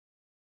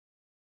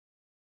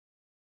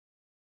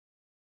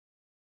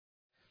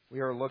We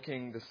are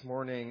looking this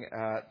morning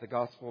at the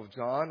Gospel of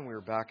John.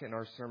 We're back in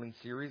our sermon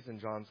series in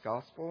John's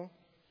Gospel.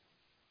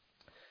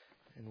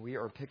 And we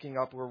are picking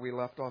up where we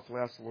left off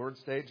last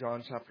Lord's Day,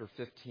 John chapter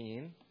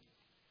 15.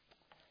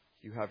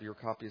 If you have your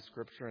copy of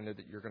Scripture, I know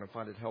that you're going to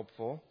find it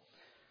helpful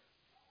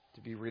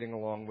to be reading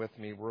along with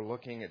me. We're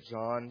looking at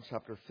John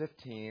chapter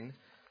 15,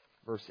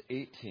 verse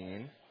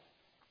 18,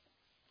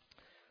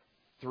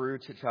 through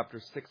to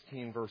chapter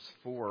 16, verse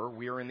 4.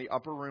 We are in the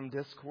upper room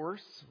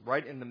discourse,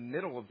 right in the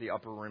middle of the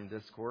upper room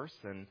discourse.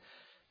 And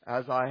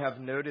as I have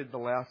noted the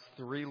last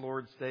 3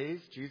 Lord's Days,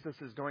 Jesus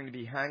is going to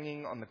be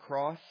hanging on the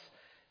cross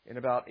in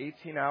about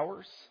 18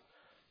 hours.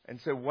 And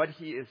so what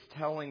he is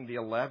telling the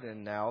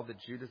 11 now that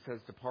Judas has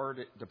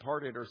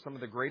departed are some of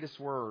the greatest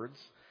words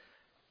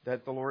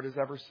that the Lord has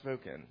ever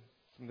spoken,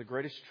 some of the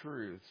greatest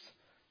truths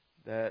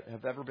that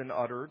have ever been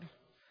uttered.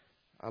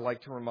 I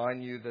like to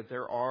remind you that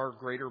there are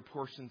greater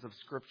portions of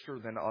Scripture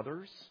than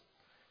others.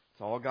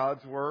 It's all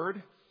God's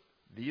Word.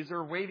 These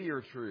are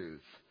weightier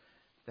truths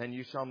than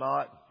you shall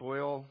not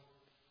boil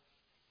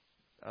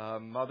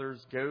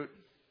mother's goat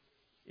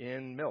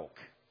in milk.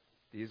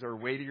 These are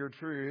weightier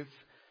truths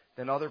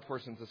than other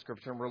portions of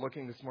Scripture. And we're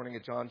looking this morning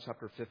at John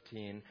chapter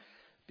 15,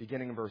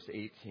 beginning in verse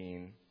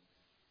 18,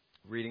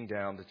 reading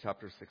down to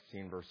chapter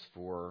 16, verse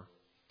 4.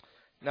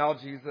 Now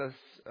Jesus,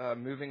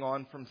 moving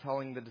on from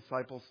telling the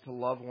disciples to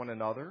love one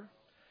another,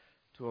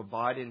 to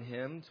abide in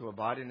him, to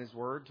abide in his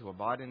word, to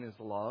abide in his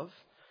love,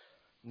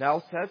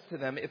 now says to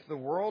them, if the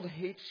world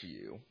hates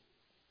you,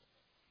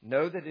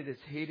 know that it has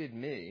hated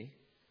me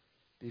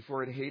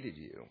before it hated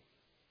you.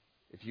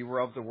 If you were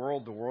of the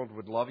world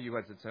would love you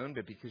as its own,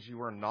 but because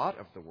you are not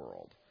of the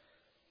world,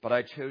 but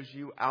I chose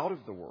you out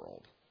of the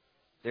world,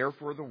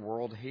 therefore the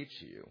world hates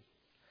you.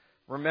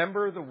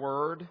 Remember the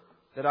word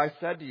that I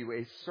said to you,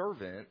 a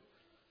servant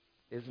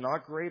is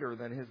not greater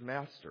than his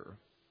master.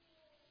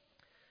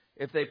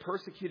 If they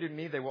persecuted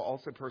me, they will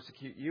also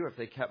persecute you. If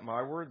they kept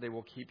my word, they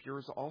will keep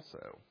yours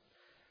also.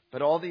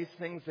 But all these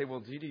things they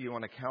will do to you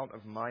on account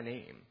of my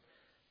name,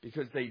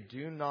 because they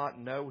do not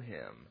know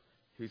him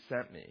who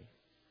sent me.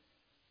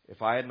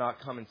 If I had not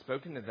come and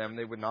spoken to them,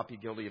 they would not be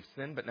guilty of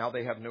sin, but now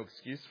they have no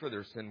excuse for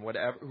their sin.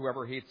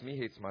 Whoever hates me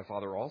hates my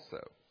Father also.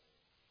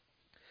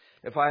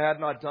 If I had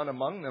not done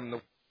among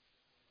them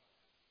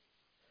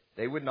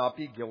they would not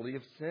be guilty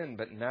of sin,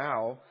 but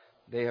now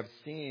they have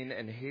seen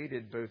and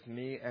hated both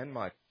me and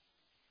my.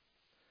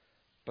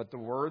 But the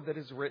word that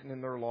is written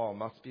in their law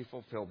must be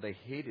fulfilled. They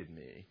hated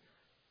me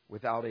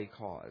without a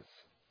cause.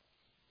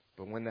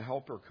 But when the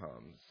Helper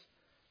comes,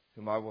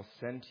 whom I will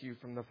send to you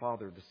from the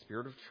Father, the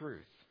Spirit of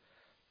truth,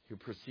 who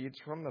proceeds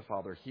from the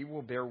Father, he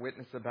will bear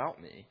witness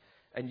about me,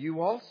 and you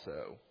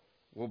also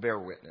will bear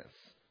witness,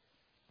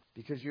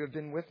 because you have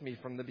been with me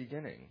from the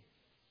beginning.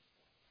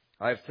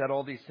 I have said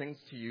all these things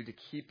to you to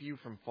keep you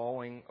from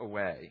falling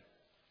away.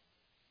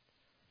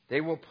 They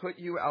will put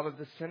you out of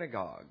the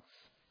synagogues.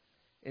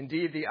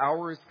 Indeed, the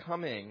hour is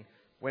coming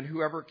when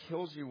whoever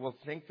kills you will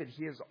think that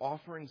he is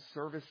offering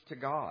service to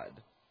God.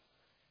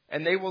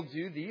 And they will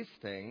do these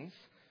things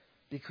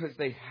because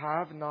they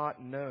have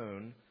not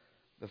known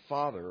the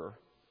Father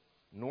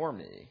nor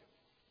me.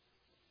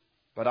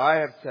 But I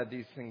have said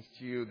these things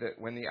to you that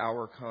when the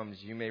hour comes,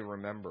 you may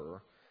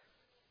remember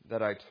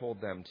that I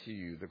told them to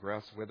you. The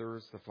grass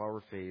withers, the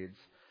flower fades,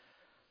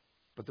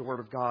 but the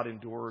word of God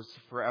endures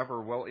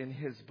forever. Well, in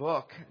his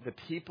book, The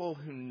People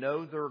Who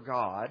Know Their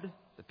God,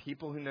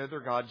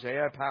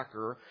 J.I.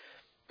 Packer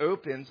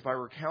opens by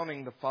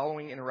recounting the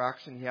following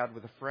interaction he had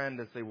with a friend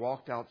as they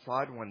walked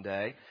outside one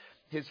day.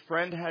 His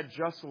friend had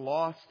just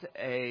lost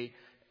a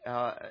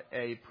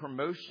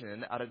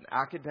promotion at an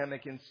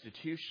academic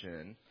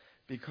institution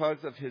because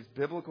of his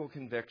biblical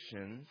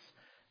convictions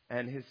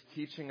and his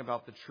teaching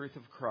about the truth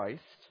of Christ.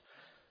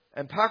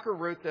 And Packer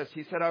wrote this.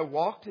 He said, I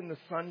walked in the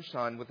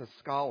sunshine with a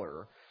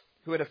scholar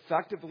who had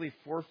effectively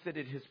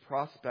forfeited his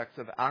prospects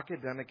of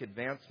academic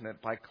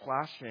advancement by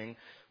clashing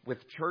with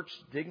church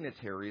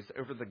dignitaries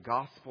over the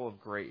gospel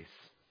of grace.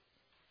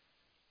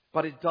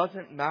 But it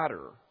doesn't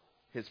matter,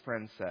 his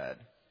friend said,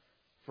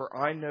 for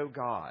I know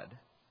God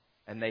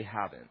and they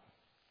haven't.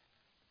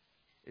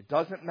 It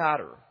doesn't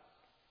matter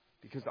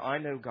because I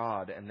know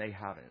God and they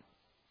haven't.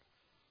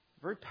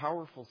 Very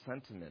powerful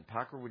sentiment.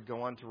 Packer would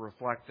go on to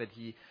reflect that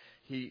he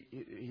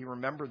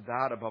remembered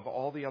that above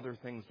all the other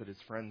things that his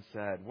friend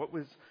said. What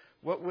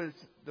was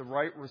the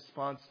right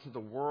response to the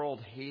world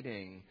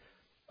hating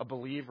a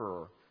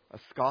believer, a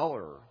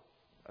scholar,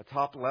 a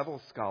top-level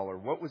scholar?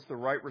 What was the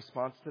right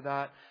response to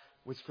that?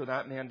 Was for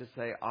that man to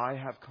say, I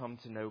have come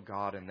to know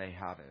God and they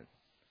haven't.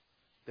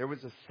 There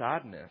was a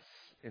sadness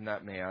in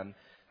that man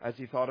as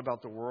he thought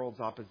about the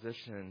world's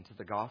opposition to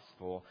the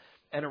gospel,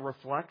 and a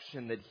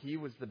reflection that he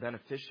was the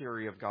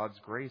beneficiary of God's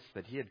grace,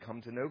 that he had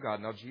come to know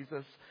God. Now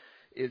Jesus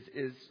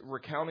is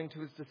recounting to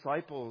his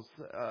disciples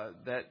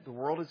that the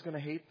world is going to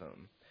hate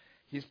them.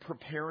 He's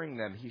preparing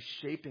them. He's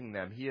shaping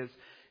them. He is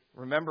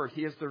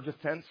their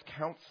defense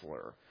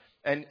counselor.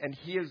 And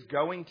he is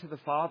going to the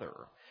Father.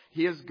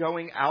 He is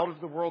going out of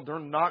the world. They're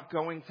not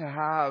going to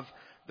have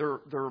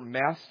their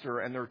master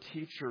and their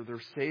teacher,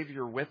 their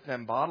savior with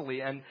them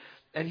bodily. And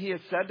he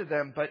has said to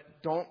them, but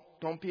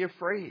don't be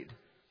afraid.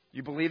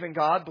 You believe in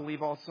God,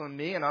 believe also in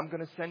me, and I'm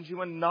going to send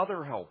you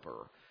another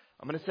helper.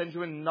 I'm going to send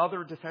you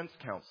another defense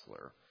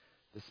counselor.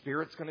 The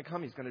Spirit's going to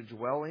come. He's going to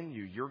dwell in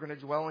you. You're going to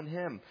dwell in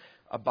Him.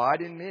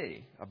 Abide in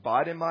me.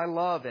 Abide in my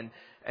love.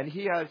 And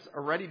He has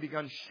already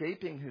begun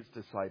shaping His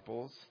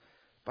disciples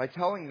by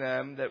telling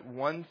them that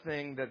one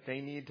thing that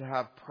they need to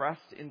have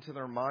pressed into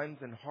their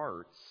minds and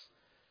hearts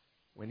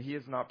when He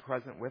is not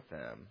present with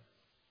them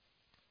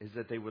is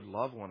that they would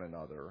love one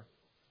another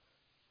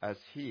as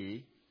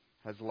He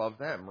has loved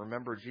them.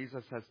 Remember,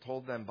 Jesus has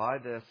told them, by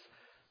this,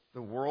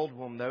 the world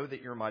will know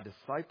that you're my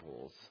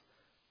disciples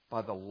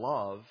by the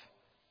love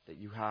that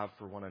you have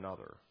for one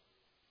another.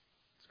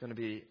 It's going to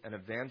be an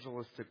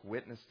evangelistic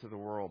witness to the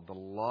world, the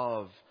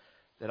love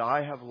that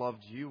I have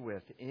loved you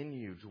with in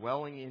you,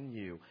 dwelling in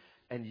you,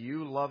 and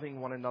you loving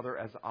one another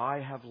as I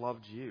have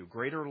loved you.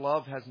 Greater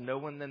love has no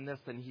one than this,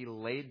 than He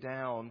laid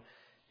down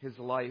His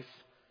life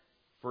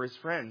for His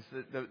friends.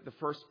 The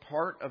first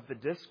part of the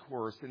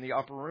discourse in the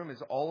upper room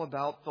is all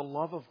about the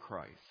love of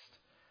Christ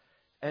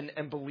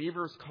and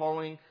believers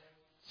calling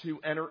to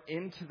enter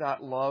into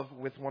that love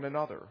with one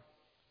another.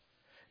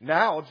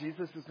 Now,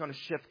 Jesus is going to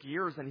shift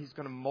gears and He's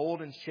going to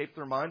mold and shape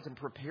their minds and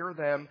prepare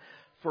them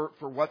for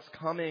what's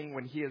coming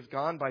when He is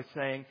gone by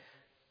saying,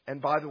 and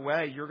by the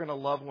way, you're going to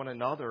love one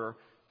another,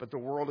 but the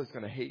world is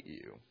going to hate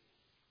you.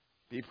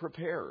 Be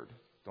prepared.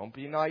 Don't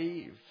be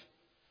naive.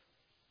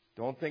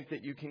 Don't think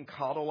that you can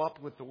coddle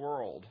up with the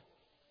world.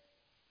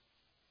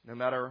 No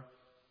matter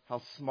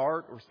how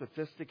smart or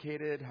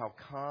sophisticated, how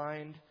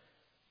kind,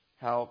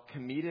 how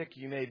comedic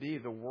you may be,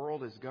 the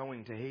world is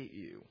going to hate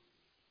you.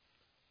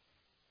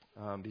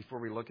 Before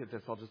we look at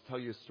this, I'll just tell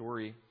you a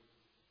story.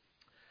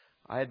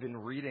 I had been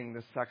reading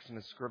this section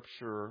of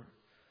Scripture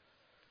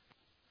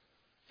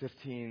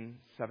 15,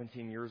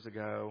 17 years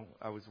ago.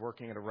 I was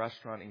working at a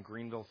restaurant in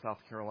Greenville, South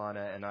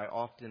Carolina, and I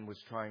often was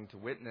trying to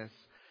witness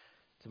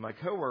to my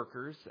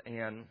coworkers.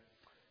 And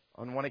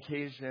on one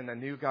occasion, a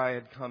new guy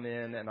had come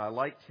in, and I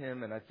liked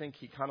him, and I think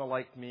he kind of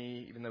liked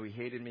me, even though he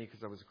hated me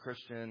because I was a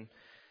Christian.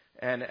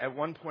 And at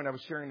one point, I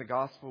was sharing the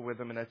gospel with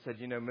him, and I said,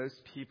 most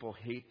people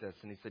hate this.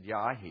 And he said, yeah,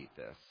 I hate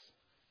this.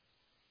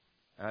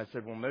 And I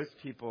said, well, most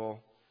people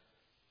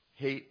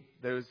hate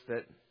those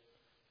that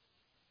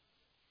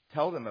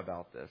tell them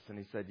about this. And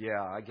he said,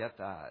 yeah, I get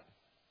that.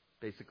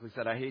 Basically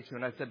said, I hate you.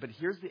 And I said, but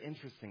here's the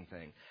interesting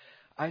thing.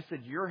 I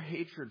said, your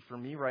hatred for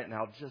me right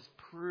now just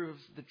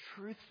proves the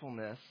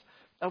truthfulness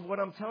of what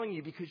I'm telling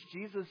you, because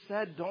Jesus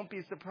said, don't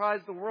be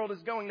surprised, the world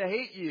is going to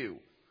hate you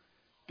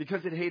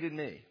because it hated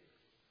me.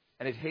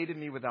 And it hated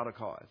me without a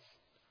cause.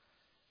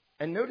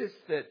 And notice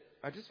that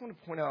I just want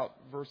to point out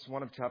verse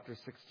 1 of chapter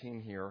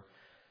 16 here.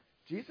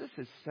 Jesus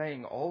is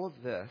saying all of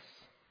this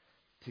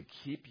to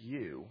keep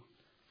you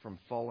from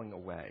falling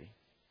away.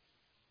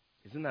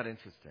 Isn't that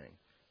interesting?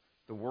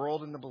 The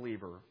world and the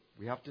believer,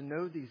 we have to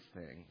know these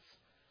things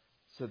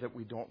so that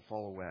we don't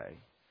fall away.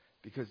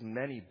 Because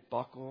many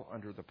buckle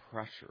under the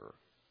pressure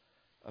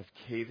of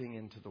caving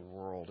into the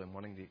world and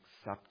wanting the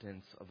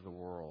acceptance of the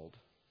world.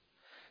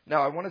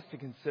 Now, I want us to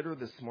consider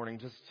this morning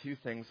just two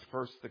things.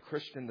 First, the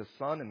Christian, the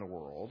Son in the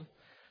world.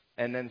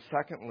 And then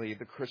secondly,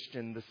 the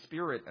Christian, the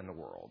Spirit in the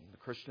world. The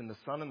Christian, the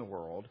Son in the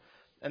world.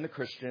 And the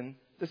Christian,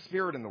 the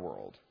Spirit in the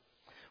world.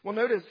 Well,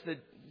 notice that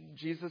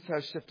Jesus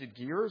has shifted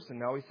gears. And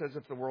now He says,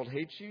 if the world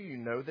hates you, you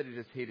know that it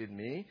has hated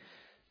me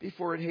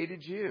before it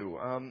hated you.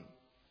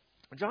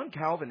 John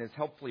Calvin has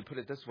helpfully put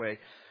it this way.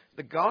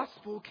 The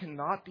gospel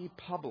cannot be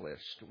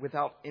published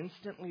without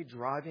instantly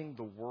driving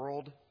the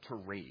world to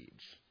rage.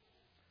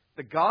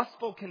 The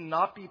gospel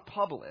cannot be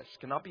published,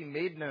 cannot be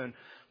made known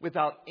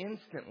without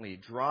instantly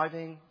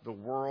driving the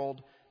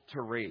world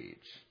to rage.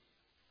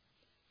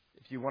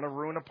 If you want to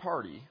ruin a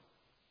party,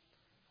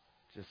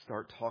 just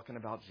start talking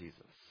about Jesus.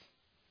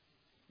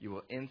 You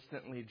will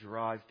instantly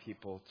drive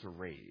people to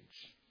rage.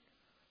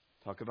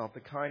 Talk about the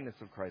kindness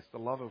of Christ, the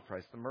love of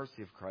Christ, the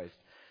mercy of Christ,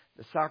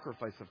 the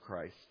sacrifice of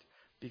Christ,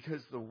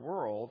 because the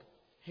world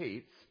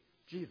hates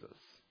Jesus.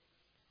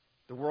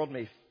 The world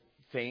may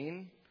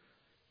feign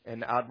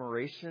an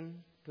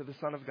admiration to the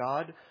Son of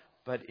God,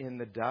 but in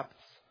the depths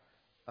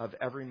of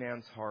every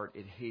man's heart,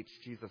 it hates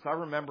Jesus. I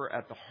remember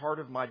at the heart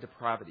of my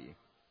depravity,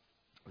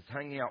 I was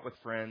hanging out with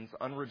friends,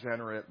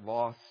 unregenerate,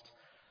 lost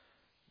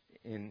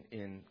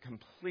in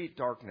complete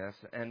darkness,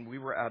 and we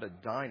were at a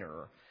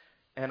diner,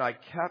 and I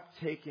kept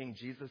taking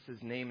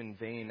Jesus' name in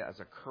vain as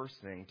a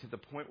cursing to the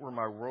point where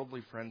my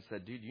worldly friend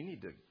said, dude, you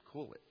need to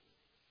cool it.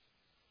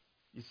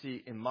 You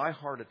see, in my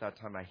heart at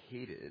that time, I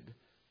hated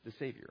the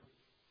Savior.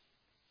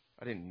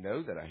 I didn't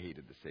know that I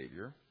hated the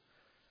Savior.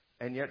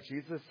 And yet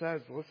Jesus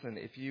says, listen,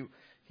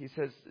 He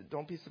says,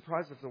 don't be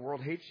surprised if the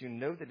world hates you.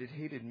 Know that it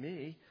hated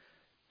me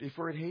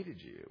before it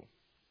hated you.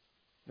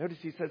 Notice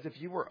He says,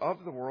 if you were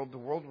of the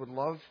world would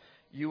love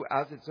you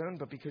as its own,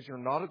 but because you're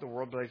not of the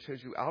world, but I chose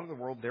you out of the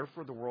world,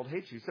 therefore the world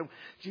hates you. So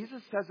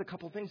Jesus says a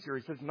couple things here.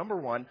 He says, number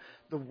one,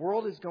 the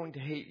world is going to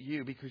hate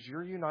you because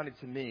you're united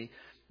to me.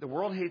 The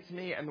world hates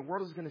me, and the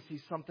world is going to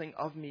see something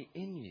of me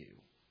in you,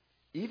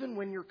 even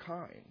when you're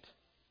kind.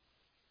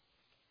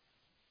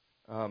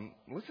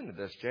 Listen to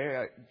this.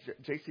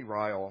 J.C.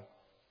 Ryle,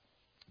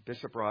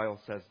 Bishop Ryle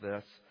says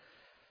this: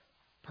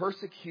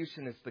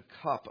 persecution is the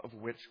cup of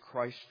which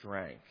Christ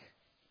drank.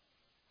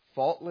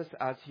 Faultless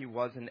as he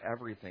was in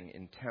everything,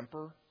 in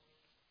temper,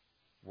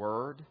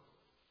 word,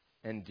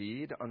 and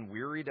deed,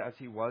 unwearied as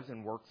he was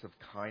in works of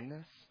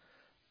kindness,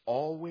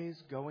 always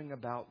going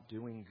about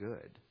doing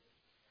good.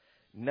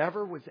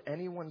 Never was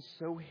anyone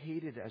so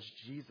hated as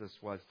Jesus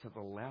was to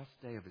the last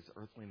day of his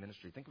earthly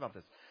ministry. Think about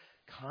this.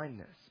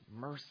 Kindness,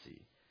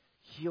 mercy,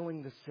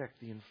 healing the sick,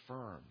 the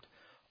infirmed,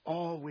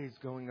 always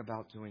going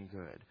about doing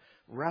good,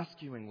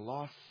 rescuing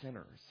lost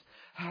sinners,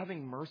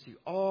 having mercy,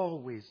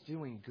 always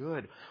doing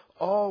good,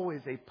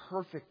 always a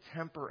perfect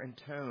temper and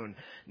tone,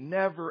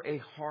 never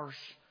a harsh,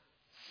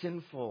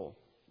 sinful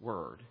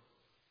word.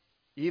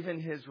 Even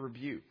his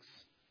rebukes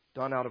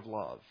done out of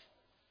love.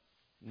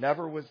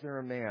 Never was there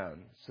a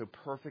man so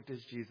perfect as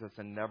Jesus,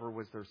 and never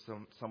was there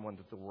someone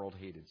that the world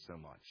hated so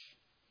much.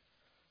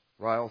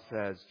 Ryle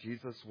says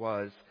Jesus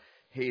was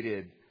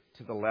hated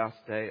to the last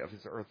day of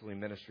his earthly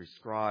ministry.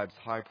 Scribes,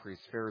 high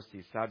priests,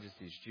 Pharisees,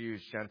 Sadducees,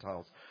 Jews,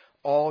 Gentiles,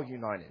 all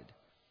united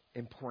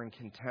in pouring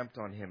contempt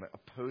on him,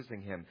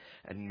 opposing him,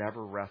 and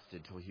never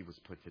rested till he was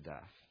put to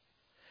death.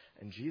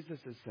 And Jesus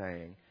is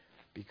saying,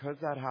 because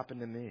that happened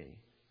to me,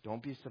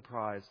 don't be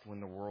surprised when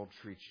the world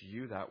treats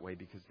you that way,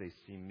 because they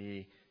see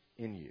me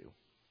in you.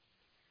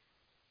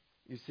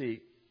 You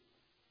see,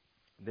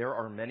 there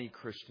are many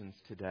Christians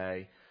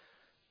today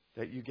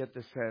that you get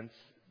the sense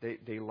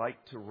they like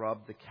to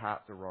rub the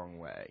cat the wrong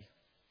way.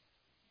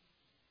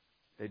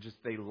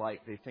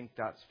 They think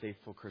that's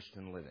faithful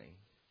Christian living.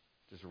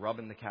 Just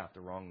rubbing the cat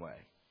the wrong way.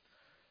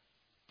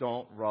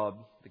 Don't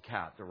rub the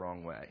cat the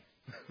wrong way.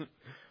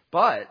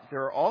 But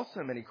there are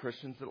also many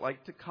Christians that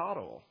like to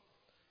coddle.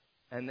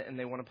 And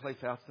they want to play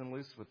fast and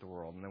loose with the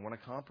world. And they want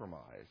to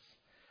compromise.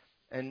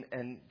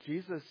 And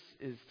Jesus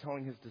is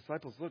telling his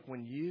disciples, look,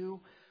 when you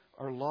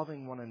are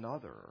loving one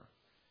another,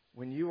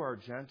 when you are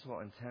gentle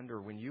and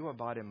tender, when you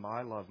abide in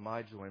my love,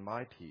 my joy,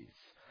 my peace,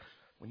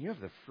 when you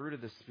have the fruit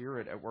of the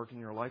Spirit at work in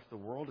your life, the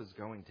world is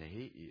going to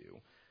hate you.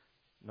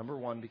 Number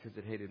one, because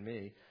it hated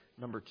me.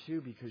 Number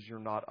two, because you're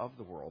not of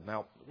the world.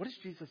 Now, what does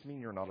Jesus mean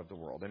you're not of the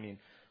world? I mean,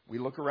 we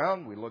look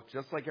around, we look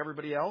just like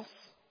everybody else.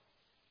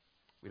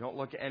 We don't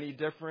look any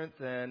different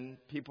than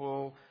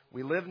people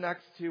we live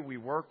next to, we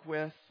work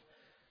with.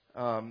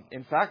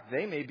 In fact,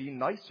 they may be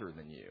nicer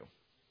than you.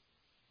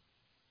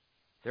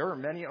 There are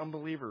many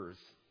unbelievers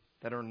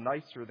that are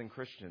nicer than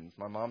Christians.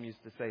 My mom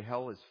used to say,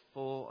 hell is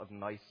full of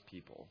nice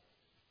people.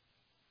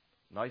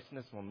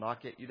 Niceness will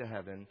not get you to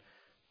heaven.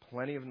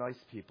 Plenty of nice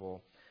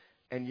people.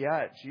 And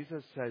yet,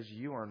 Jesus says,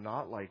 you are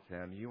not like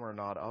them. You are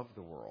not of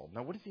the world.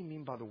 Now, what does he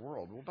mean by the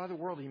world? Well, by the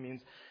world, he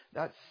means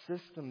that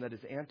system that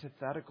is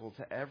antithetical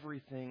to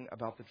everything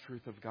about the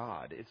truth of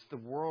God. It's the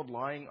world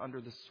lying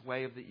under the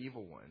sway of the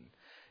evil one.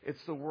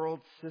 It's the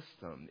world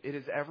system. It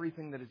is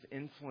everything that is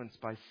influenced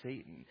by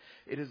Satan.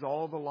 It is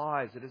all the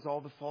lies. It is all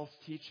the false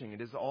teaching.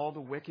 It is all the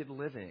wicked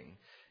living.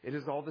 It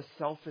is all the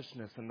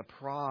selfishness and the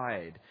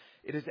pride.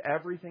 It is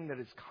everything that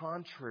is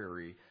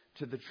contrary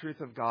to the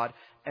truth of God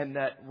and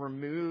that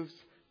removes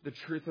the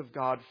truth of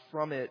God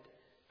from it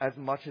as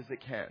much as it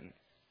can.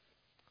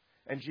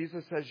 And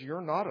Jesus says, you're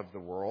not of the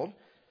world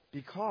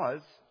because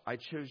I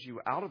chose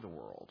you out of the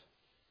world.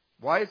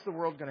 Why is the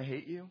world going to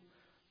hate you?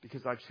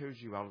 Because I chose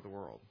you out of the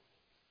world.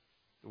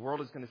 The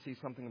world is going to see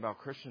something about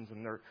Christians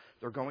and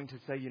they're going to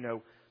say,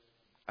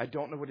 I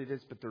don't know what it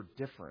is, but they're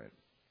different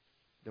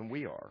than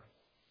we are.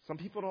 Some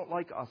people don't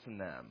like us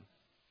and them.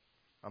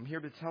 I'm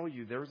here to tell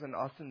you there's an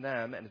us and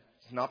them, and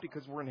it's not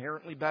because we're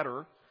inherently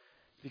better.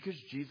 It's because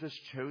Jesus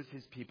chose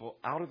his people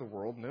out of the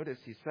world. Notice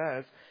he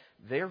says,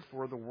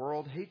 therefore the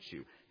world hates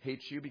you.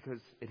 Hates you because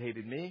it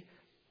hated me.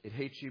 It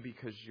hates you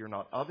because you're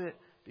not of it,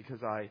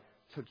 because I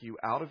took you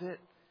out of it.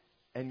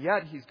 And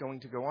yet he's going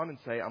to go on and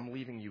say, I'm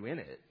leaving you in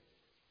it.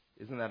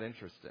 Isn't that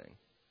interesting?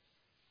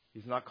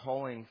 He's not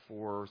calling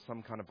for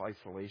some kind of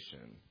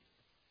isolation.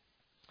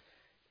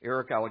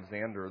 Eric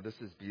Alexander, this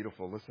is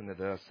beautiful. Listen to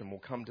this, and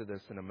we'll come to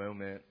this in a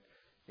moment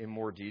in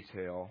more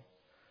detail.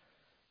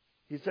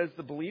 He says,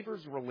 the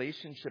believer's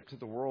relationship to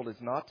the world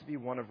is not to be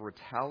one of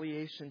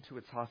retaliation to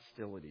its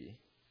hostility,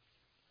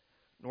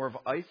 nor of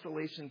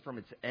isolation from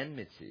its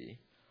enmity,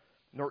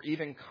 nor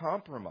even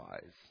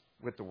compromise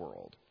with the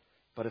world,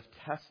 but of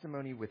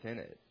testimony within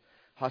it.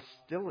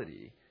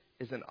 Hostility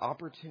is an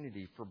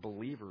opportunity for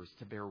believers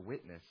to bear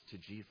witness to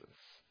Jesus.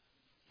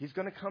 He's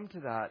going to come to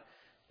that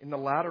in the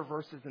latter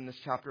verses in this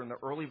chapter, in the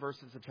early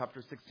verses of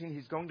chapter 16.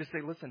 He's going to say,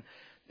 listen,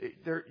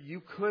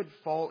 you could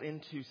fall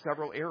into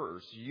several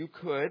errors. You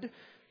could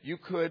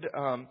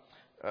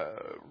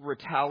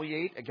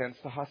retaliate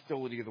against the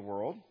hostility of the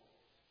world.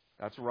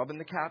 That's rubbing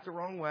the cat the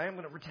wrong way. I'm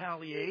going to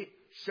retaliate,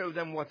 show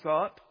them what's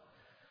up.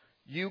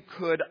 You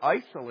could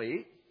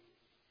isolate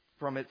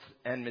from its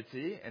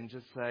enmity and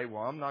just say,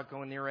 well, I'm not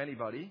going near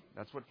anybody.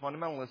 That's what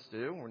fundamentalists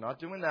do. We're not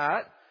doing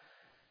that.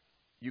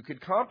 You could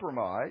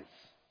compromise.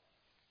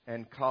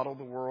 and coddle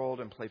the world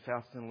and play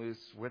fast and loose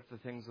with the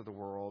things of the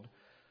world.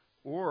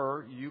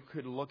 Or you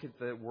could look at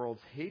the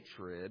world's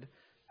hatred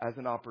as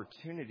an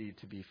opportunity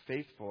to be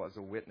faithful as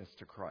a witness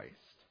to Christ.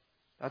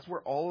 That's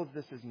where all of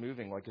this is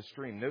moving like a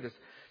stream. Notice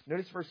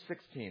verse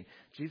 16.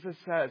 Jesus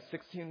says,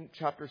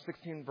 chapter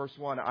 16, verse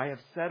 1, I have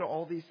said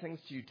all these things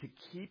to you to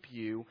keep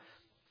you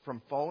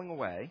from falling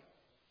away.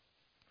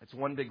 That's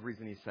one big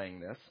reason he's saying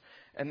this.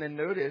 And then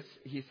notice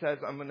he says,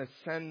 I'm going to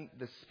send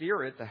the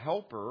Spirit, the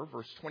Helper,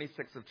 verse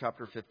 26 of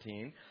chapter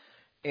 15,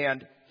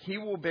 and he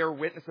will bear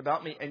witness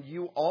about me, and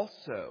you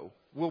also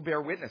will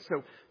bear witness.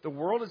 So the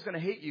world is going to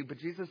hate you, but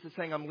Jesus is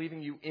saying, I'm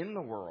leaving you in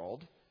the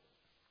world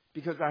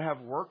because I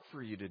have work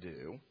for you to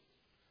do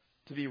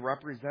to be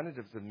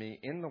representatives of me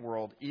in the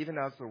world, even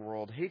as the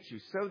world hates you.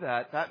 So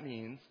that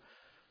means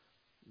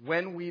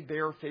when we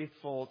bear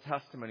faithful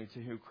testimony to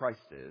who Christ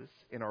is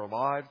in our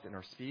lives, in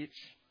our speech,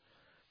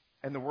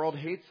 and the world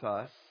hates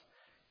us,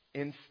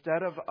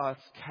 instead of us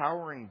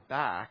cowering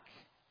back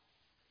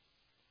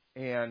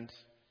and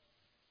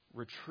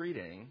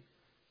retreating,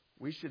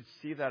 we should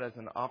see that as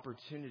an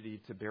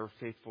opportunity to bear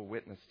faithful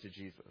witness to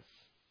Jesus.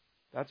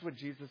 That's what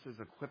Jesus is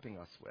equipping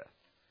us with.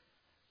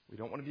 We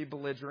don't want to be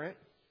belligerent,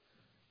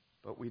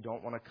 but we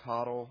don't want to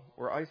coddle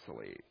or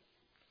isolate.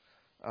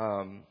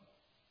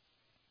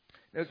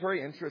 It's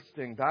very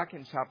interesting. Back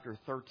in chapter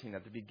 13,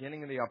 at the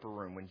beginning of the upper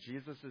room, when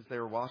Jesus is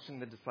there washing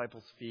the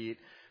disciples' feet,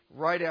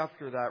 right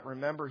after that,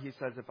 remember, he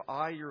says, if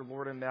I, your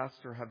Lord and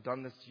Master, have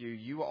done this to you,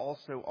 you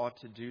also ought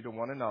to do to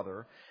one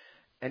another.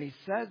 And he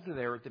says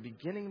there at the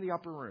beginning of the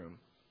upper room,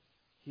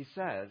 he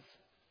says,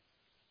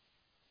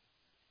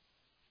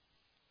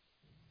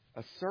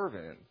 a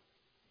servant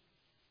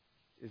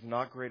is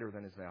not greater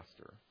than his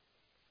master.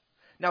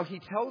 Now, he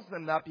tells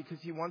them that because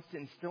he wants to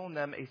instill in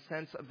them a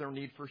sense of their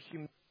need for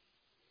humility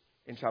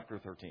in chapter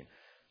 13.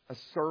 A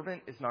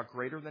servant is not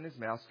greater than his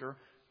master.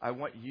 I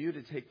want you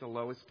to take the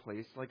lowest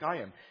place like I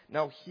am.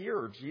 Now,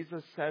 here,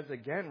 Jesus says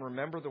again,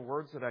 remember the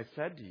words that I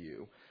said to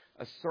you.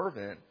 A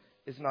servant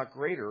is not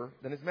greater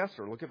than his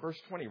master. Look at verse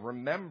 20.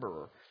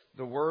 Remember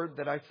the word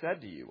that I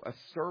said to you. A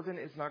servant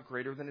is not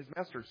greater than his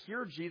master.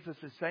 Here Jesus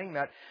is saying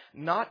that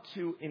not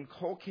to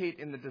inculcate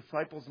in the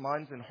disciples'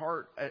 minds and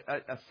heart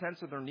a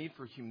sense of their need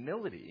for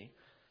humility.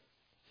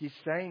 He's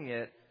saying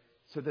it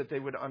so that they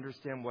would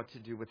understand what to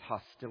do with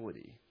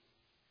hostility.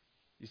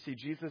 You see,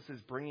 Jesus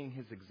is bringing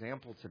his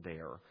example to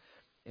bear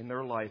in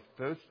their life,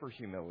 both for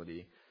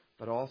humility,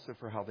 but also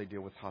for how they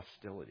deal with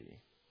hostility.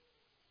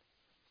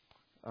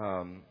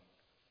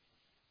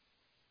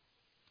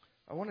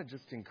 I want to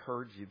just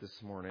encourage you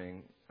this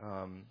morning.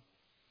 I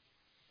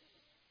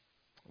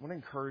want to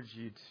encourage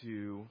you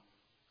to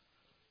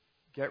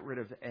get rid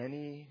of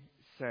any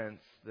sense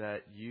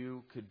that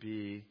you could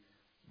be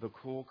the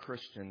cool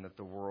Christian that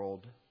the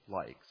world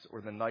likes,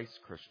 or the nice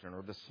Christian,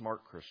 or the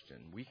smart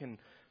Christian. We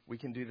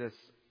can do this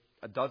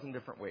a dozen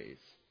different ways.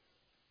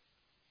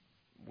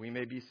 We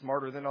may be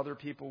smarter than other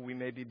people. We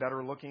may be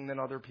better looking than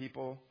other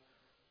people.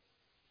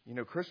 You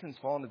know, Christians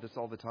fall into this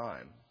all the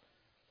time.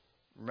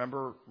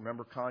 Remember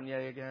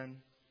Kanye again?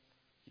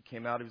 He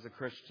came out, he was a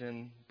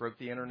Christian, broke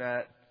the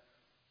internet.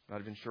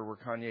 Not even sure where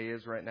Kanye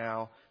is right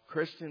now.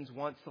 Christians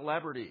want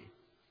celebrity.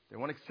 They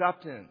want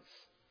acceptance.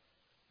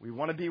 We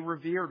want to be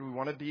revered. We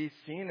want to be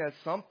seen as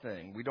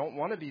something. We don't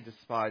want to be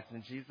despised.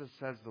 And Jesus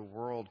says the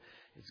world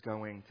is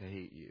going to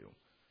hate you.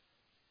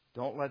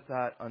 Don't let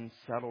that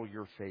unsettle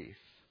your faith.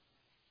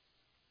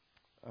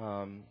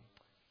 Come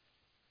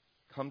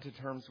to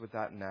terms with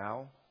that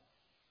now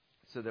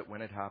so that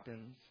when it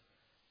happens,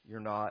 you're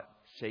not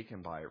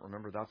shaken by it.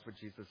 Remember, that's what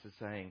Jesus is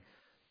saying,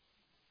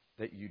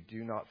 that you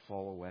do not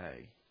fall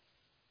away.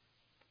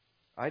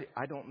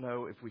 I don't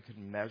know if we could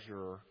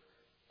measure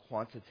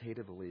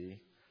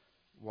quantitatively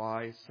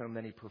why so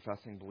many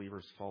professing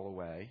believers fall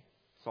away.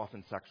 It's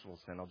often sexual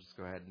sin. I'll just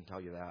go ahead and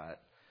tell you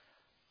that.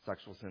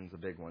 Sexual sin's a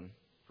big one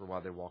for why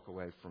they walk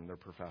away from their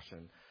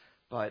profession.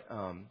 But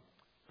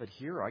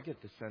here I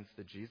get the sense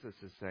that Jesus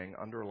is saying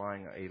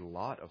underlying a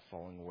lot of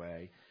falling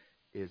away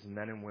is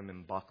men and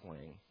women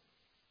buckling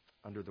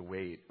under the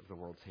weight of the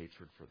world's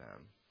hatred for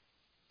them.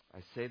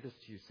 I say this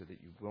to you so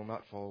that you will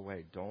not fall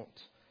away. Don't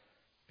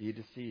be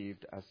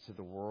deceived as to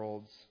the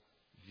world's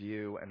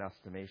view and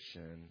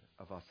estimation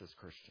of us as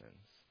Christians.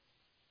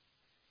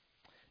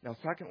 Now,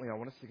 secondly, I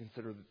want us to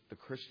consider the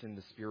Christian,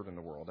 the spirit in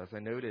the world. As I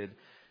noted,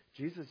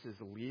 Jesus is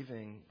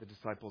leaving the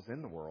disciples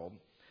in the world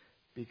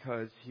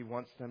because he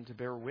wants them to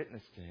bear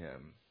witness to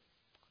him.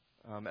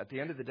 At the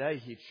end of the day,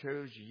 he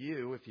chose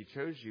you. If he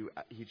chose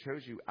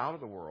you out of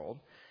the world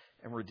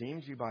and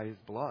redeemed you by his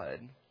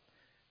blood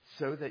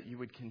so that you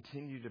would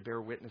continue to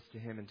bear witness to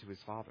him and to his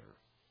Father.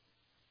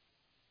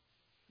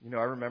 You know,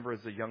 I remember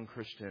as a young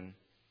Christian,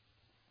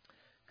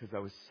 because I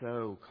was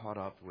so caught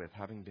up with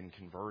having been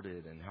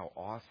converted and how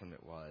awesome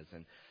it was.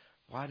 And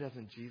why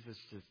doesn't Jesus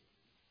just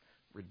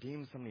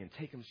redeem somebody and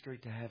take them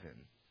straight to heaven?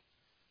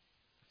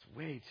 It's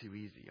way too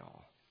easy,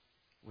 y'all.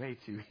 Way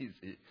too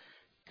easy.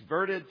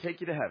 Converted, take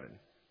you to heaven.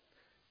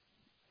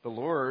 The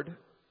Lord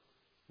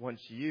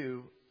wants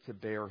you to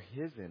bear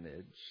his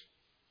image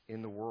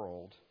in the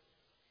world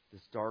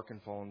this dark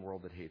and fallen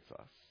world that hates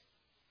us.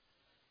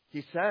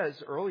 He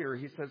says earlier,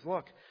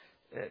 look,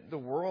 the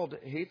world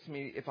hates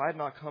me. If I had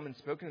not come and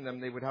spoken to them,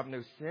 they would have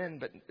no sin,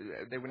 but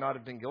they would not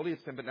have been guilty of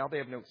sin, but now they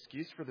have no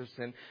excuse for their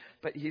sin.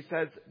 But he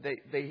says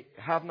they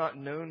have not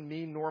known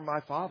me nor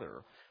my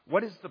Father.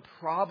 What is the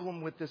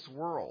problem with this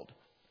world?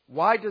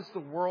 Why does the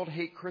world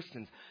hate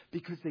Christians?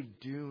 Because they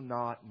do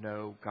not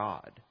know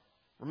God.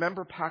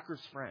 Remember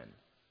Packer's friend.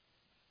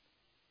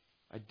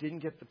 I didn't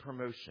get the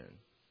promotion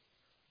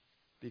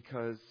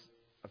because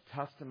of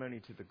testimony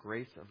to the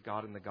grace of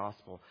God in the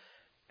gospel.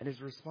 And his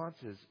response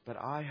is, but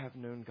I have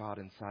known God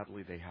and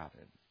sadly they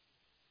haven't.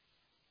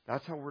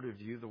 That's how we're to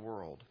view the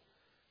world.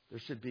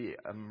 There should be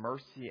a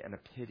mercy and a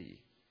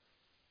pity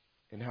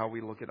in how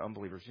we look at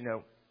unbelievers. You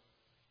know,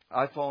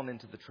 I've fallen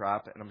into the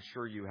trap, and I'm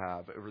sure you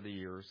have over the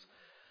years,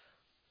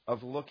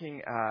 of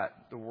looking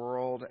at the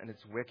world and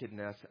its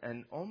wickedness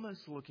and almost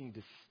looking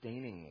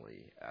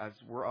disdainingly as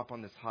we're up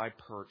on this high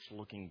perch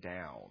looking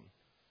down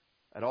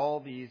at all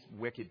these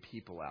wicked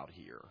people out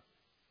here.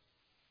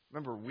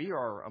 Remember, we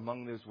are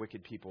among those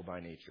wicked people by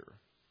nature.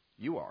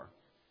 You are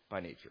by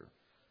nature.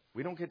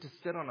 We don't get to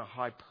sit on a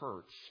high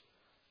perch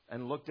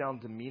and look down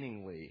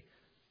demeaningly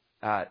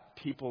at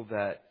people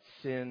that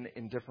sin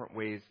in different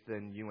ways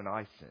than you and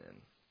I sin.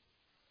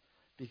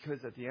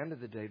 Because at the end of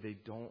the day, they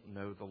don't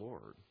know the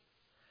Lord.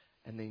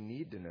 And they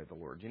need to know the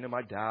Lord. You know,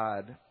 my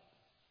dad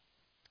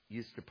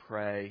used to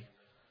pray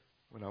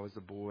when I was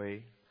a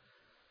boy.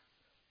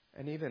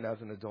 And even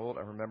as an adult,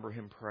 I remember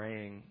him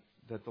praying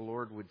that the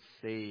Lord would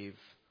save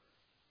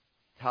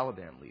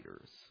Taliban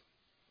leaders,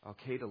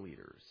 Al-Qaeda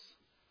leaders.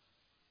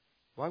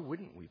 Why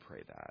wouldn't we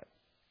pray that?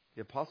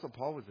 The Apostle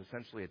Paul was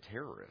essentially a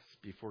terrorist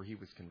before he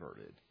was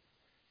converted.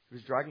 He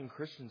was dragging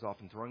Christians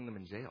off and throwing them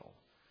in jail.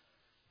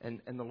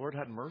 And the Lord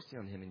had mercy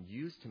on him and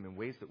used him in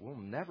ways that will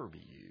never be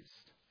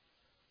used.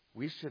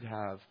 We should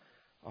have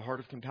a heart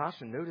of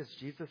compassion. Notice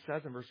Jesus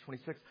says in verse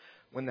 26,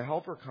 when the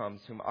Helper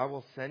comes, whom I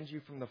will send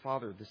you from the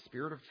Father, the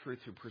Spirit of truth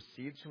who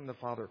proceeds from the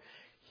Father,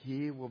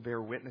 he will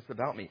bear witness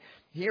about me.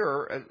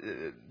 Here,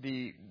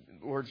 the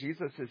Lord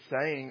Jesus is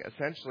saying,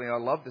 essentially, and I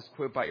love this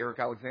quote by Eric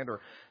Alexander,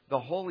 the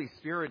Holy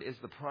Spirit is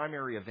the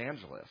primary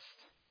evangelist.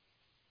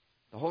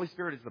 The Holy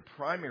Spirit is the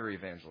primary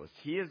evangelist.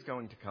 He is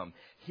going to come.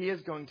 He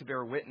is going to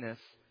bear witness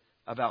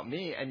about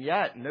me. And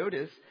yet,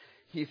 notice,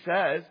 he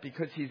says,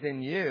 because he's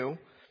in you,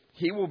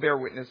 he will bear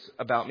witness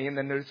about me. And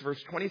then notice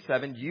verse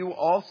 27, you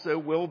also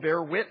will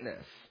bear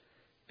witness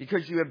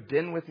because you have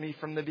been with me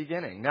from the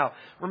beginning. Now,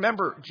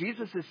 remember,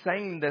 Jesus is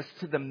saying this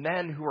to the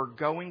men who are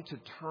going to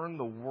turn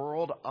the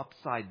world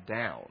upside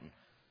down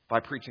by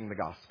preaching the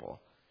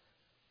gospel.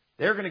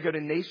 They're going to go to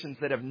nations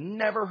that have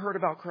never heard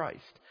about Christ.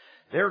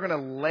 They're going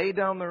to lay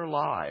down their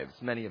lives,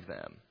 many of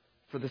them,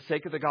 for the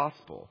sake of the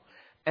gospel.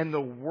 And the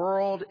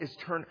world is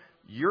turned.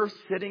 You're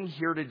sitting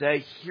here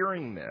today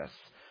hearing this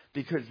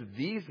because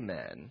these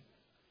men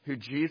who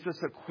Jesus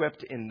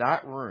equipped in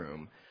that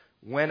room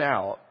went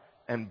out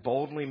and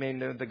boldly made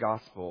known the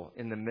gospel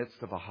in the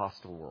midst of a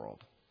hostile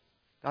world.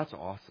 That's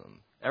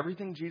awesome.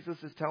 Everything Jesus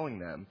is telling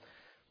them,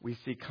 we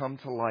see come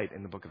to light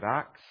in the book of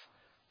Acts,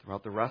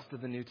 throughout the rest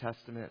of the New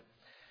Testament.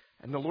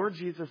 And the Lord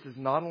Jesus is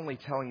not only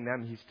telling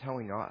them, he's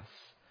telling us,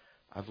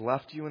 I've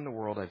left you in the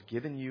world. I've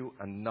given you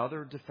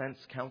another defense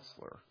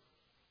counselor.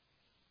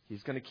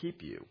 He's going to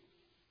keep you.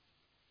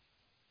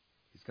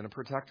 He's going to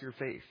protect your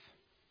faith.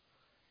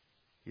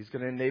 He's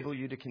going to enable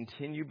you to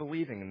continue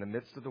believing in the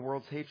midst of the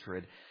world's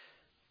hatred.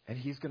 And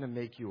he's going to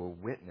make you a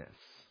witness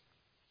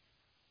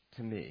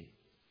to me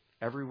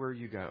everywhere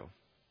you go.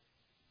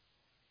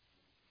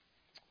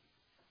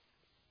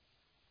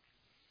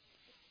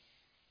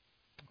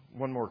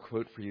 One more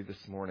quote for you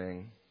this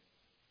morning.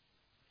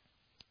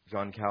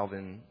 John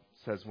Calvin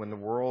says, when the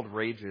world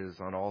rages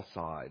on all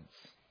sides,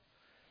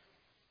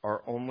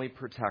 our only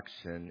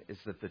protection is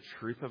that the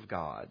truth of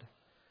God,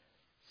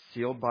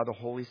 sealed by the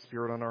Holy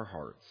Spirit on our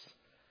hearts,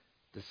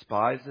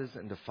 despises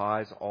and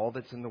defies all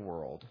that's in the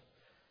world.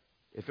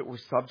 If it were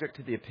subject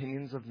to the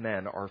opinions of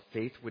men, our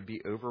faith would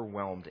be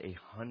overwhelmed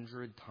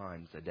 100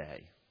 times a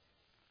day.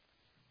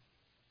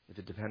 If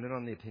it depended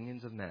on the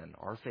opinions of men,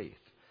 our faith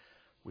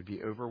would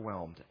be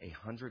overwhelmed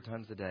 100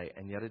 times a day,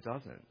 and yet it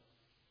doesn't.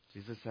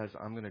 Jesus says,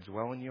 I'm going to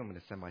dwell in you. I'm going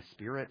to send my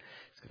Spirit.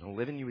 He's going to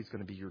live in you. He's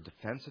going to be your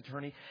defense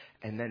attorney.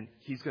 And then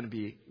he's going to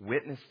be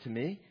witness to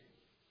me,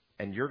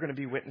 and you're going to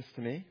be witness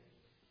to me.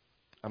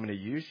 I'm going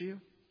to use you.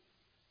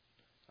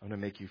 I'm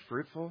going to make you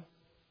fruitful.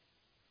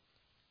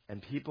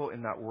 And people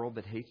in that world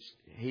that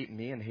hate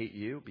me and hate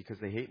you because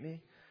they hate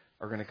me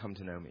are going to come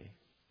to know me.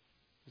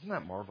 Isn't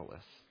that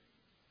marvelous?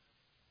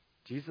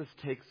 Jesus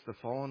takes the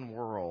fallen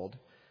world.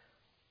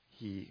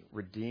 He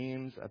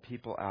redeems a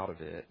people out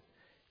of it.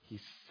 He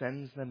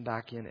sends them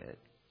back in it.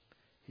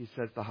 He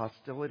says, the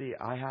hostility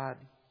I had,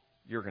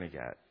 you're going to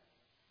get.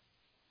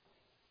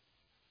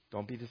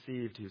 Don't be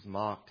deceived. He was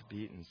mocked,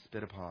 beaten,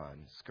 spit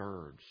upon,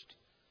 scourged.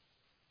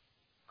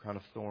 Crown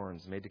of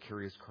thorns, made to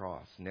carry his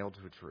cross, nailed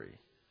to a tree.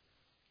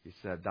 He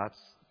said, that's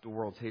the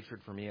world's hatred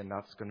for me, and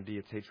that's going to be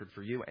its hatred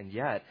for you. And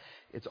yet,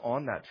 it's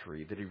on that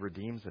tree that he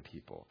redeems a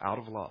people out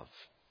of love.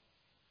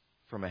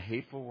 from a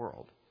hateful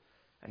world.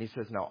 And he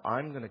says, now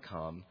I'm going to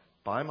come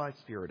by my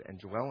Spirit and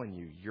dwell in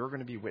you. You're going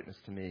to be witness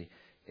to me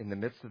in the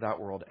midst of that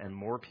world, and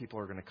more people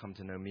are going to come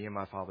to know me and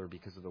my Father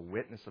because of the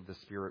witness of the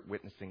Spirit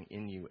witnessing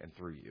in you and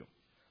through you.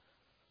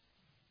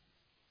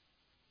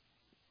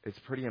 It's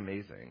pretty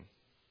amazing.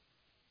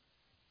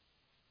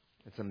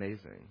 It's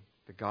amazing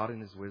that God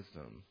in his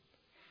wisdom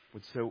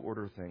would so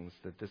order things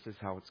that this is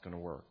how it's going to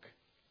work.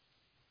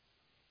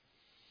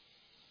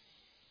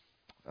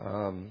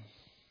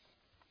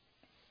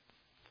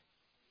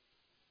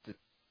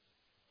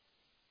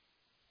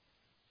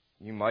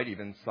 You might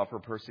even suffer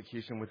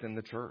persecution within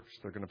the church.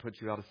 They're going to put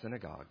you out of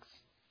synagogues.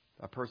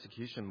 That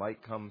persecution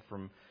might come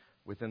from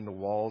within the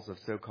walls of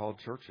so-called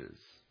churches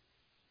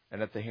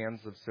and at the hands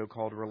of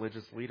so-called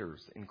religious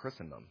leaders in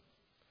Christendom.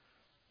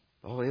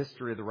 The whole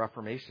history of the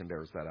Reformation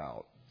bears that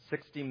out.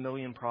 60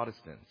 million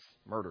Protestants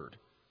murdered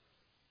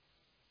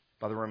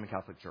by the Roman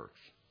Catholic Church.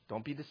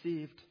 Don't be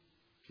deceived.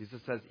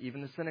 Jesus says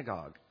even the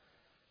synagogue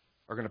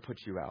are going to put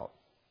you out.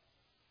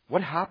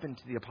 What happened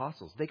to the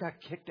apostles? They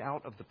got kicked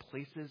out of the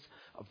places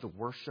of the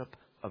worship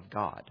of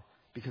God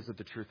because of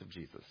the truth of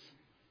Jesus.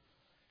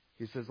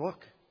 He says,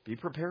 look, be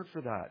prepared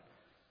for that.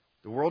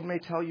 The world may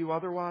tell you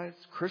otherwise.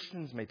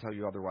 Christians may tell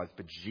you otherwise.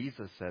 But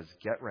Jesus says,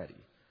 get ready.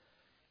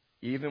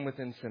 Even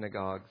within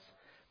synagogues.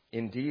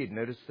 Indeed,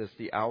 notice this,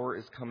 the hour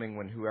is coming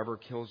when whoever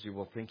kills you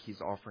will think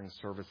he's offering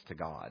service to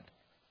God.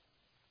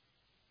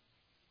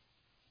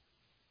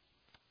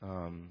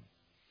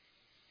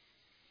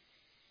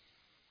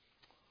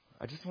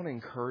 I just want to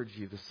encourage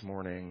you this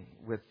morning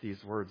with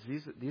these words.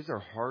 These are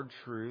hard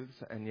truths,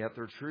 and yet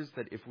they're truths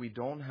that if we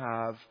don't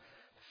have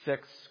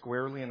fixed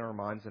squarely in our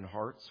minds and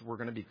hearts, we're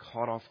going to be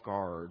caught off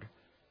guard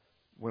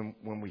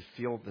when we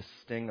feel the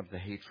sting of the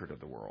hatred of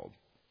the world.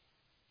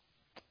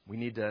 We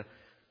need to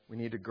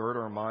gird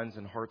our minds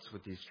and hearts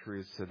with these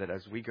truths so that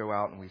as we go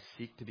out and we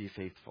seek to be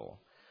faithful,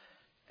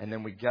 and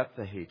then we get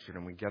the hatred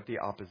and we get the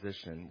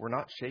opposition, we're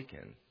not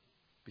shaken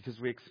because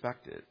we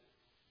expect it.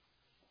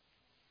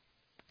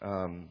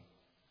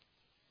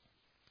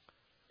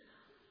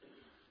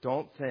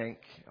 Don't think,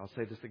 I'll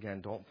say this again,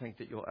 don't think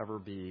that you'll ever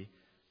be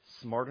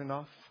smart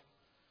enough,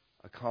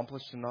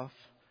 accomplished enough,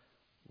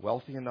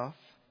 wealthy enough,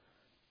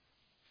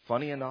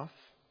 funny enough,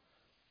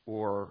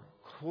 or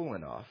cool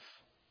enough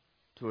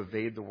to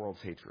evade the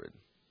world's hatred.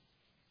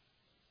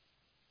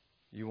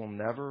 You will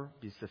never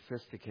be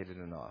sophisticated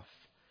enough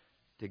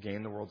to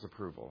gain the world's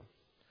approval.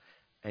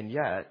 And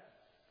yet,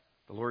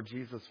 the Lord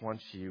Jesus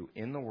wants you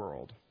in the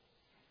world,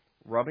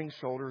 rubbing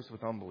shoulders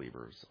with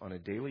unbelievers on a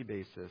daily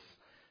basis,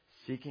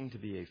 seeking to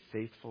be a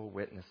faithful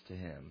witness to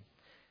him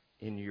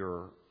in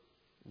your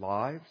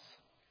lives,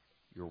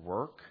 your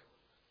work,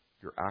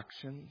 your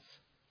actions,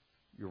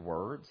 your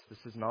words. This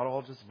is not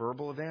all just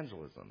verbal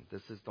evangelism.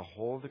 This is the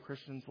whole of the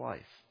Christian's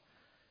life,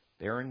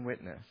 bearing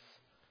witness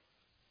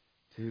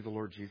to who the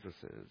Lord Jesus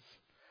is.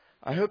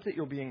 I hope that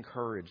you'll be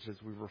encouraged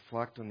as we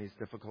reflect on these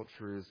difficult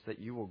truths, that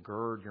you will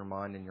gird your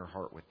mind and your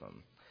heart with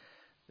them,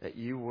 that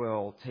you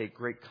will take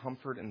great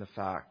comfort in the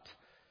fact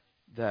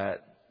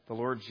that the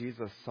Lord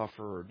Jesus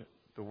suffered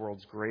the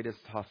world's greatest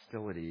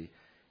hostility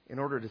in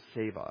order to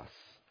save us.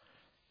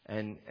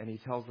 And he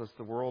tells us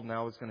the world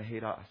now is going to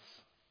hate us,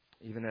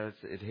 even as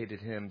it hated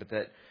him, but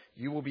that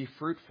you will be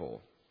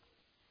fruitful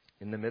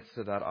in the midst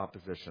of that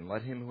opposition.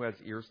 Let him who has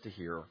ears to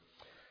hear,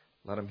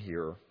 let him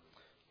hear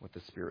what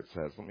the Spirit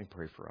says. Let me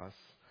pray for us.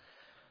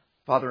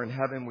 Father in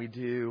heaven, we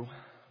do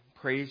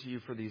praise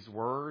you for these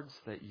words,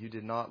 that you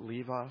did not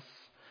leave us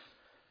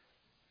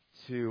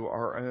to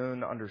our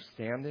own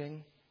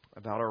understanding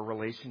about our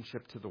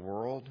relationship to the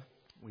world.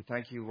 We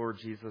thank you, Lord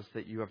Jesus,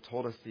 that you have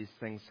told us these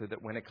things so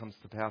that when it comes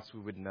to pass, we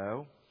would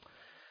know.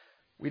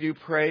 We do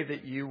pray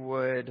that you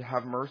would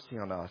have mercy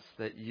on us,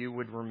 that you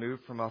would remove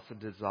from us a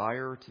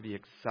desire to be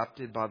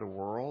accepted by the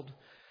world.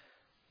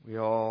 We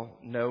all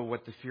know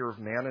what the fear of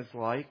man is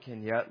like,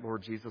 and yet,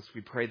 Lord Jesus,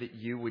 we pray that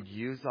you would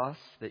use us,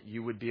 that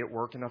you would be at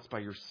work in us by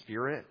your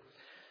Spirit,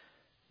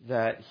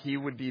 that he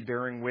would be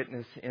bearing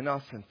witness in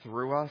us and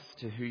through us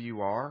to who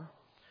you are.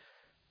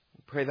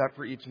 We pray that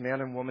for each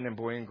man and woman and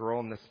boy and girl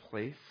in this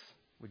place.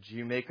 Would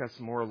you make us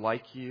more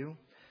like you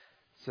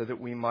so that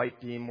we might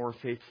be more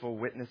faithful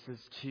witnesses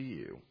to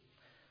you?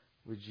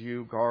 Would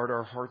you guard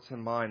our hearts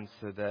and minds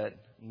so that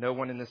no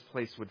one in this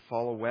place would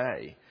fall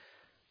away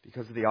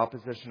because of the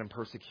opposition and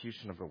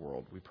persecution of the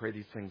world? We pray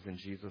these things in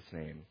Jesus'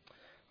 name.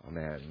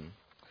 Amen.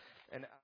 And